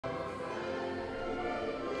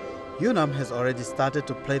UNAM has already started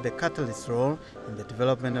to play the catalyst role in the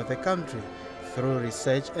development of the country through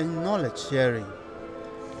research and knowledge sharing.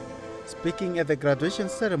 Speaking at the graduation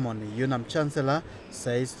ceremony, UNAM Chancellor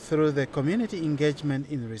says through the community engagement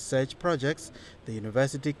in research projects, the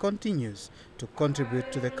university continues to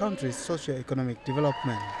contribute to the country's socio-economic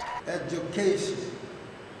development. Education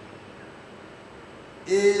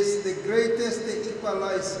is the greatest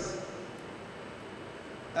equalizer.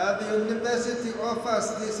 The university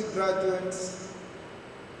offers these graduates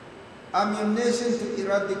ammunition to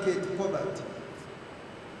eradicate poverty,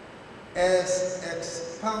 as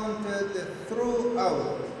expounded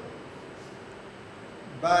throughout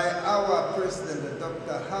by our President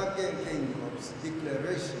Dr. Hagen Geingoob's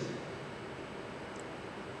declaration,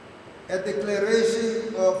 a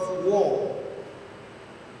declaration of war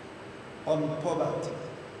on poverty.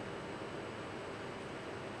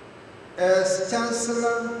 As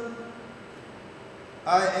Chancellor,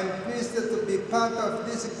 I am pleased to be part of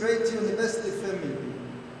this great university family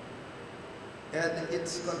and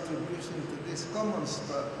its contribution to this common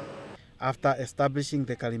struggle. After establishing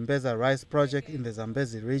the Kalimbeza Rice Project in the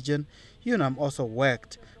Zambezi region, UNAM also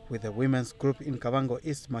worked with a women's group in Kavango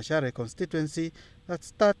East Mashare constituency that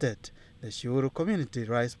started the Shiuru Community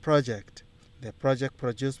Rice Project. The project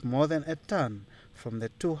produced more than a ton from the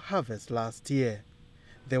 2 harvests last year.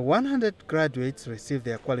 The 100 graduates received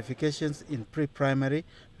their qualifications in pre-primary,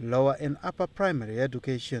 lower and upper primary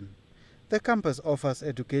education. The campus offers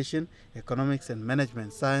education, economics and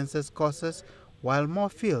management sciences courses, while more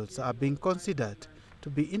fields are being considered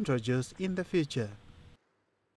to be introduced in the future.